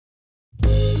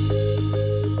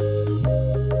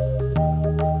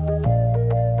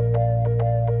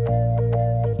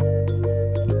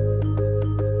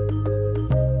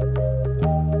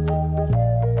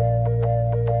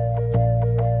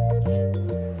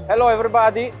Hello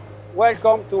everybody,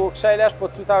 welcome to Xylexpo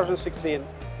 2016.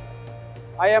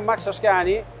 I am Max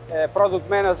Ascani, Product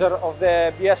Manager of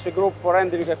the Biesse Group for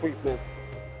handling equipment.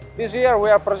 This year we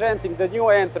are presenting the new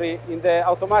entry in the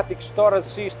automatic storage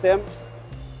system,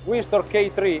 Winstore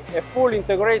K3, a full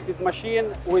integrated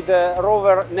machine with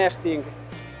rover nesting,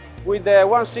 with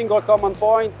one single command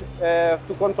point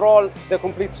to control the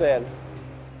complete cell.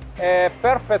 A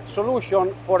perfect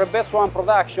solution for a batch one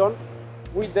production.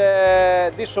 With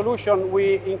this solution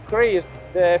we increased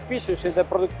the efficiency and the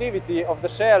productivity of the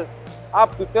cell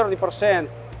up to 30%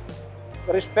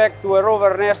 respect to a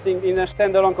rover nesting in a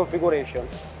standalone configuration.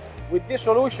 With this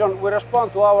solution we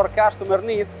respond to our customer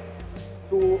needs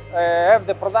to have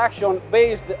the production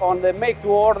based on the make to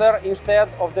order instead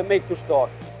of the make to stock.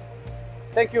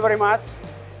 Thank you very much.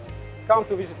 Come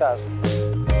to visit us.